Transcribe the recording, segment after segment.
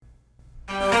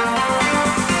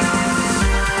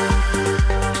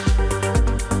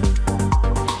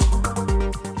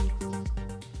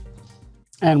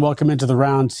and welcome into the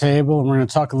round table. And we're going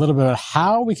to talk a little bit about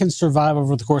how we can survive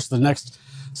over the course of the next,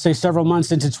 say, several months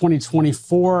into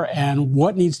 2024 and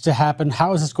what needs to happen.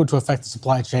 How is this going to affect the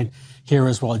supply chain here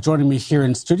as well? Joining me here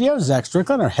in studio, Zach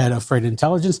Strickland, our head of freight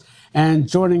intelligence. And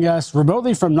joining us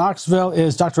remotely from Knoxville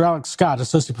is Dr. Alex Scott,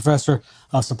 associate professor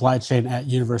of supply chain at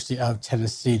University of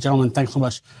Tennessee. Gentlemen, thanks so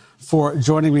much for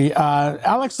joining me.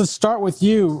 Alex, let's start with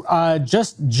you.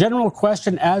 Just general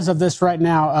question as of this right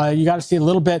now. You got to see a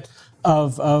little bit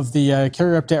of the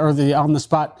carrier update or the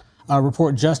on-the-spot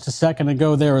report just a second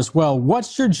ago there as well.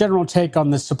 What's your general take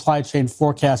on this supply chain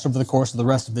forecast over the course of the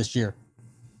rest of this year?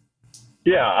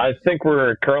 Yeah, I think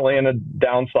we're currently in a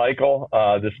down cycle.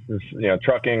 This is,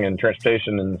 trucking and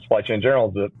transportation and supply chain in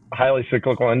general is a highly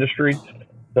cyclical industry.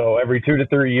 So every 2 to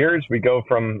 3 years, we go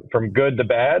from good to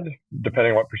bad,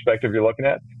 depending on what perspective you're looking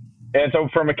at. And so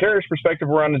from a carrier's perspective,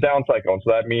 we're on the down cycle. And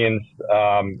so that means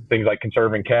things like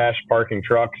conserving cash, parking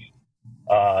trucks,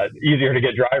 easier to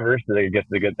get drivers. I guess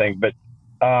is a good thing. But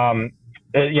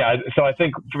so I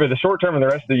think for the short term and the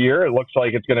rest of the year, it looks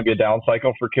like it's going to be a down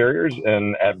cycle for carriers.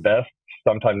 And at best,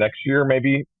 sometime next year,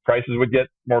 maybe prices would get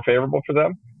more favorable for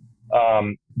them.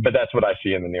 But that's what I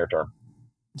see in the near term.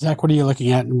 Zach, what are you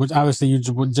looking at? Obviously, you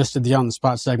just did the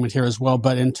on-the-spot segment here as well.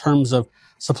 But in terms of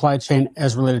supply chain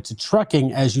as related to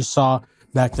trucking, as you saw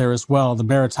back there as well, the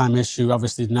maritime issue,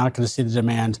 obviously not going to see the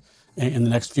demand in the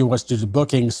next few months due to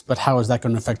bookings. But how is that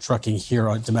going to affect trucking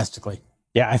here domestically?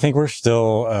 Yeah, I think we're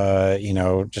still,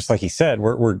 just like he said,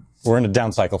 we're in a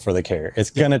down cycle for the carrier. It's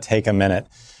going to take a minute.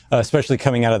 Especially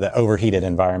coming out of the overheated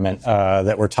environment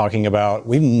that we're talking about.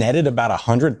 We've netted about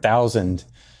 100,000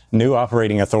 new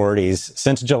operating authorities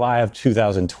since July of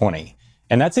 2020.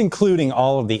 And that's including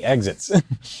all of the exits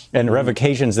and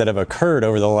revocations that have occurred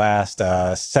over the last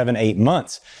 7-8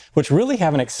 months, which really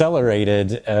haven't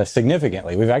accelerated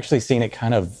significantly. We've actually seen it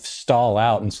kind of stall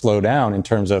out and slow down in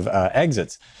terms of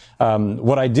exits.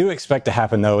 What I do expect to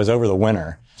happen, though, is over the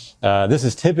winter. This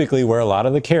is typically where a lot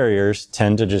of the carriers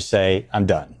tend to just say, I'm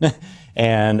done.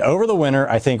 And over the winter,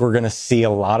 I think we're going to see a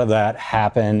lot of that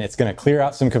happen. It's going to clear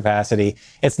out some capacity.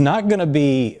 It's not going to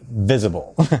be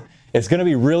visible. It's going to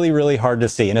be really, really hard to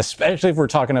see. And especially if we're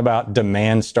talking about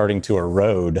demand starting to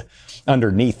erode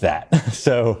underneath that.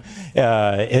 So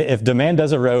if demand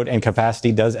does erode and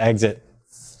capacity does exit,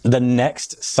 the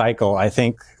next cycle, I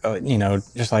think,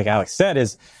 just like Alex said,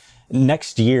 is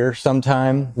next year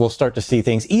sometime we'll start to see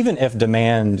things, even if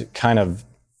demand kind of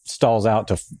stalls out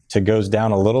to goes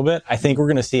down a little bit. I think we're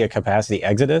going to see a capacity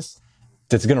exodus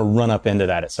that's going to run up into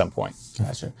that at some point.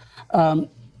 Gotcha.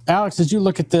 Alex, as you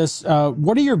look at this,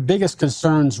 what are your biggest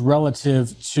concerns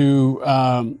relative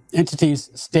to entities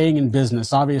staying in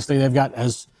business? Obviously, they've got,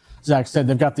 as Zach said,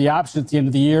 they've got the option at the end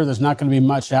of the year. There's not going to be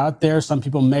much out there. Some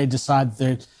people may decide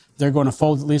that they're going to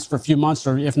fold at least for a few months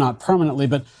or if not permanently.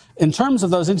 But in terms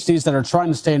of those entities that are trying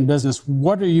to stay in business,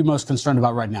 what are you most concerned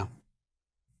about right now?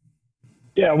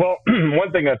 Yeah, well, one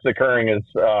thing that's occurring is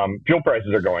fuel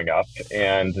prices are going up,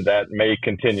 and that may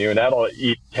continue, and that'll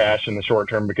eat cash in the short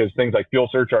term because things like fuel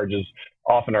surcharges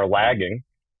often are lagging.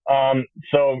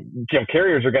 So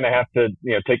carriers are going to have to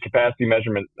take capacity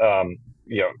measurement,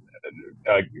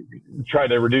 try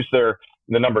to reduce the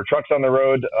number of trucks on the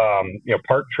road,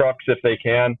 park trucks if they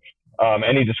can.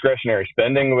 Any discretionary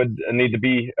spending would need to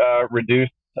be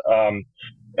reduced.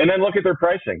 And then look at their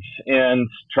pricing and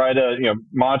try to,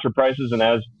 monitor prices. And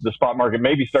as the spot market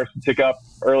maybe starts to tick up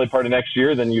early part of next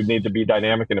year, then you need to be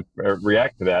dynamic and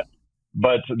react to that.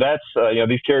 But that's,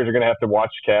 these carriers are going to have to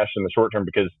watch cash in the short term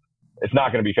because it's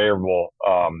not going to be favorable,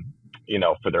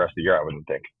 for the rest of the year, I wouldn't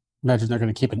think. Imagine they're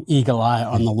going to keep an eagle eye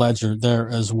on the ledger there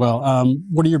as well.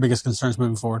 What are your biggest concerns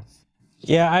moving forward?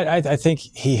 Yeah, I think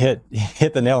he hit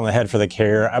the nail on the head for the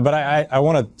carrier. But I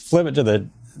want to flip it to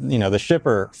the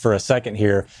shipper for a second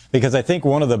here, because I think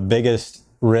one of the biggest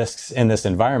risks in this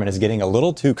environment is getting a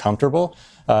little too comfortable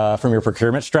from your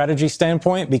procurement strategy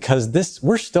standpoint, because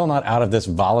we're still not out of this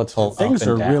volatile. Things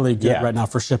are really good right now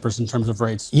for shippers in terms of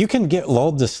rates. You can get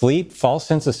lulled to sleep, false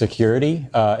sense of security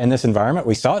in this environment.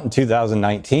 We saw it in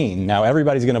 2019. Now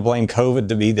everybody's going to blame COVID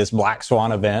to be this black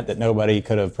swan event that nobody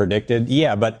could have predicted.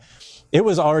 Yeah, but it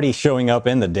was already showing up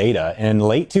in the data. In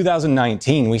late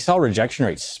 2019, we saw rejection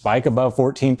rates spike above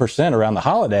 14% around the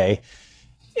holiday.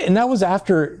 And that was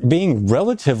after being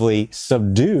relatively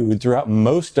subdued throughout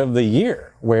most of the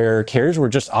year, where carriers were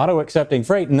just auto-accepting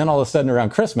freight. And then all of a sudden around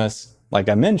Christmas, like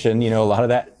I mentioned, a lot of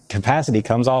that capacity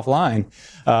comes offline.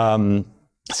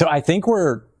 So I think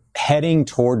we're heading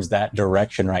towards that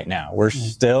direction right now. We're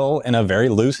still in a very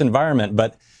loose environment,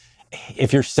 but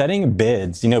if you're setting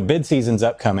bids, bid season's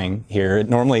upcoming here. It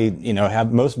normally,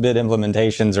 have most bid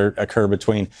implementations occur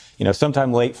between,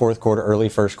 sometime late fourth quarter, early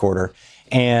first quarter.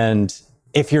 And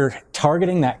if you're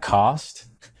targeting that cost,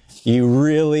 you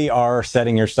really are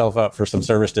setting yourself up for some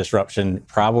service disruption,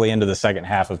 probably into the second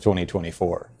half of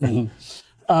 2024. Mm-hmm.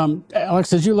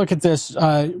 Alex, as you look at this,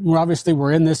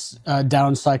 we're in this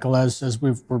down cycle as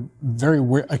we're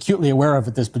very acutely aware of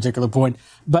at this particular point.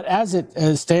 But as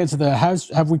it stands,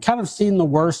 have we kind of seen the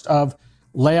worst of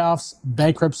layoffs,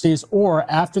 bankruptcies, or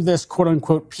after this quote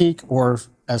unquote peak, or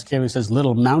as Kaylee says,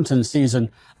 little mountain season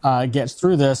gets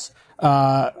through this,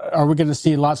 are we going to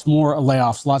see lots more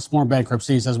layoffs, lots more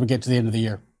bankruptcies as we get to the end of the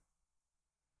year?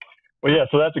 Well, yeah,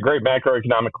 so that's a great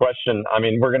macroeconomic question. I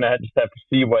mean, we're going to just have to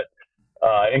see what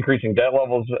increasing debt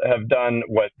levels have done,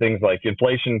 what things like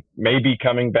inflation may be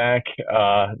coming back.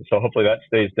 So hopefully that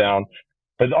stays down.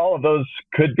 But all of those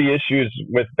could be issues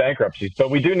with bankruptcies. But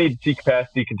we do need to see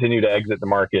capacity continue to exit the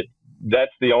market.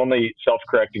 That's the only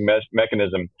self-correcting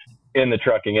mechanism in the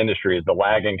trucking industry, is the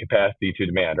lagging capacity to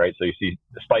demand, right? So you see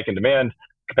a spike in demand,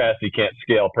 capacity can't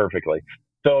scale perfectly.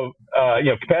 So,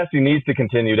 capacity needs to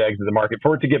continue to exit the market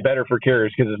for it to get better for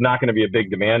carriers, because it's not going to be a big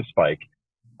demand spike.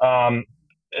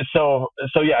 So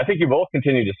yeah, I think you will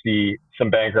continue to see some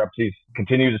bankruptcies,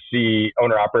 continue to see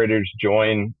owner operators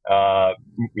join,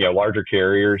 larger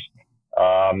carriers. So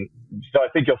I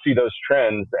think you'll see those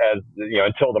trends as,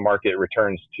 until the market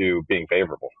returns to being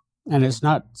favorable. And it's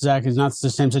not, Zach, it's not the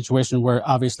same situation where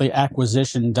obviously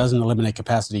acquisition doesn't eliminate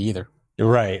capacity either.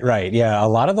 Right. Yeah. A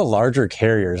lot of the larger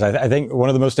carriers, I think one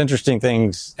of the most interesting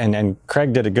things, and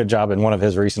Craig did a good job in one of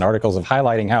his recent articles of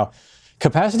highlighting how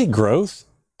capacity growth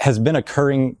has been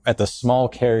occurring at the small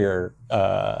carrier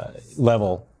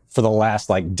level for the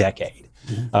last decade.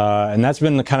 And that's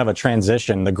been kind of a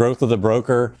transition. The growth of the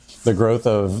broker, the growth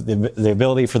of the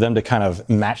ability for them to kind of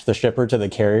match the shipper to the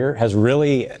carrier has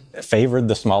really favored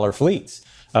the smaller fleets.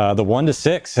 The 1 to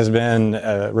 6 has been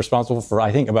responsible for,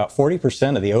 I think, about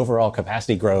 40% of the overall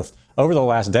capacity growth over the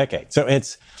last decade. So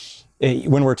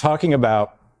when we're talking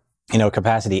about,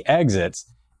 capacity exits,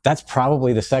 that's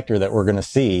probably the sector that we're going to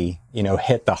see,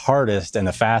 hit the hardest and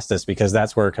the fastest, because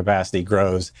that's where capacity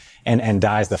grows and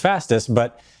dies the fastest.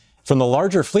 But from the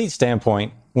larger fleet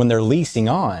standpoint, when they're leasing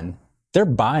on, they're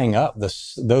buying up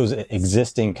those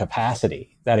existing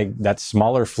capacity, that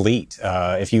smaller fleet.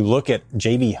 If you look at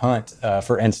J.B. Hunt,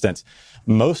 for instance,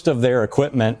 most of their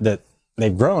equipment that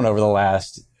they've grown over the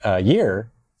last year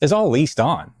is all leased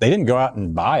on. They didn't go out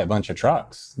and buy a bunch of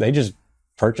trucks. They just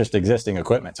purchased existing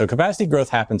equipment. So capacity growth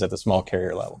happens at the small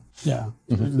carrier level. Yeah,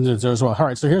 there as well. All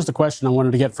right, so here's the question I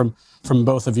wanted to get from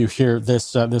both of you here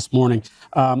this morning.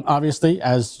 Obviously,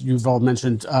 as you've all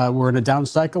mentioned, we're in a down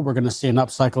cycle. We're going to see an up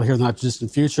cycle here in the not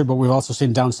distant future, but we've also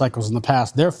seen down cycles in the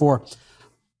past. Therefore,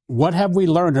 what have we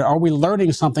learned? Are we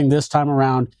learning something this time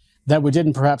around that we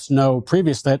didn't perhaps know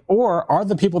previously? Or are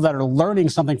the people that are learning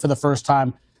something for the first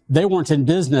time, they weren't in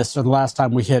business or the last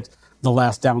time we hit the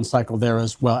last down cycle there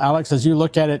as well? Alex, as you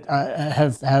look at it,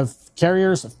 have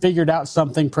carriers figured out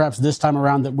something perhaps this time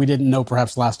around that we didn't know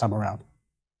perhaps last time around?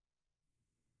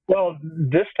 Well,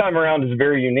 this time around is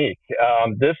very unique.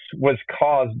 This was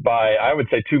caused by, I would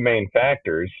say, two main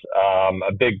factors: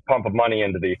 a big pump of money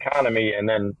into the economy, and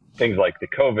then things like the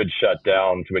COVID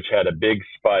shutdowns, which had a big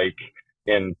spike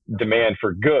in demand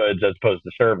for goods as opposed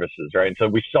to services, right? So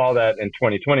we saw that in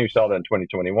 2020, we saw that in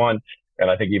 2021,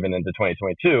 and I think even into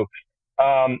 2022.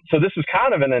 So this is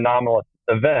kind of an anomalous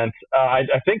event. I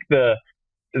think the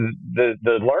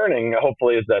learning,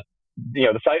 hopefully, is that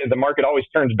the market always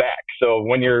turns back. So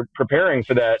when you're preparing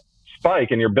for that spike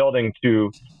and you're building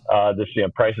to this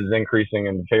prices increasing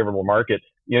in the favorable market,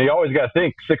 you always got to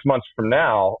think 6 months from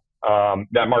now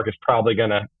that market's probably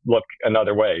going to look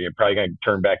another way. You're probably going to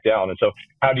turn back down. And so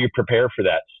how do you prepare for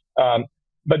that?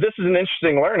 But this is an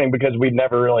interesting learning because we've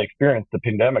never really experienced a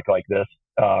pandemic like this.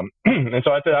 And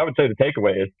so I would say the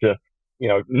takeaway is to,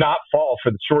 not fall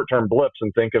for the short-term blips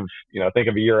and think of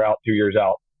a year out, 2 years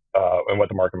out, and what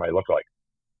the market might look like.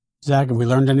 Zach, have we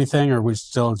learned anything, or are we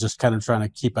still just kind of trying to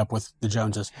keep up with the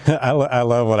Joneses? I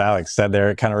love what Alex said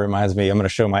there. It kind of reminds me, I'm going to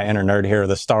show my inner nerd here,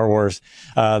 the Star Wars.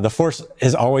 The Force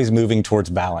is always moving towards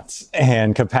balance,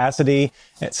 and capacity,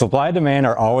 supply, demand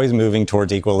are always moving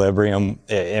towards equilibrium,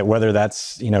 whether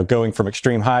that's, going from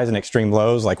extreme highs and extreme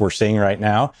lows like we're seeing right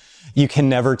now. You can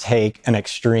never take an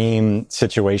extreme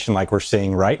situation like we're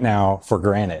seeing right now for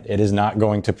granted. It is not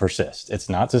going to persist. It's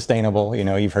not sustainable.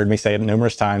 You've heard me say it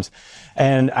numerous times.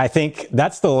 And I think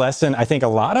that's the lesson I think a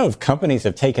lot of companies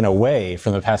have taken away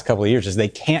from the past couple of years is they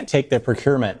can't take their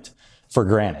procurement for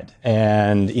granted.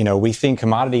 And, we've seen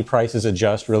commodity prices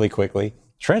adjust really quickly.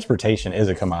 transportation is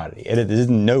a commodity. It is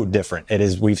no different.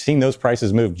 We've seen those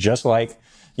prices move just like,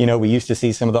 we used to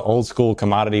see some of the old school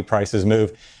commodity prices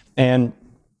move. And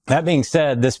that being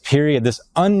said, this period, this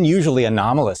unusually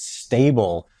anomalous,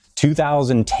 stable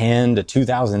 2010 to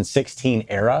 2016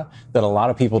 era that a lot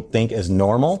of people think is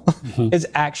normal is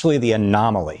actually the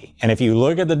anomaly. And if you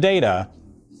look at the data,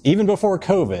 even before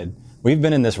COVID, we've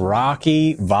been in this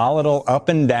rocky, volatile, up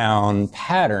and down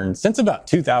pattern since about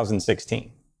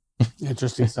 2016.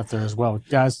 Interesting stuff there as well.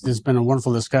 Guys, it's been a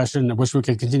wonderful discussion. I wish we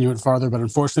could continue it farther, but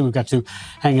unfortunately, we've got to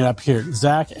hang it up here.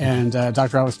 Zach and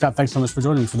Dr. Alex Scott, thanks so much for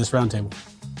joining me for this roundtable.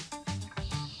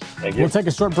 Thank you. We'll take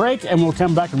a short break, and we'll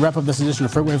come back and wrap up this edition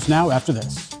of FreightWaves Now after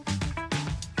this.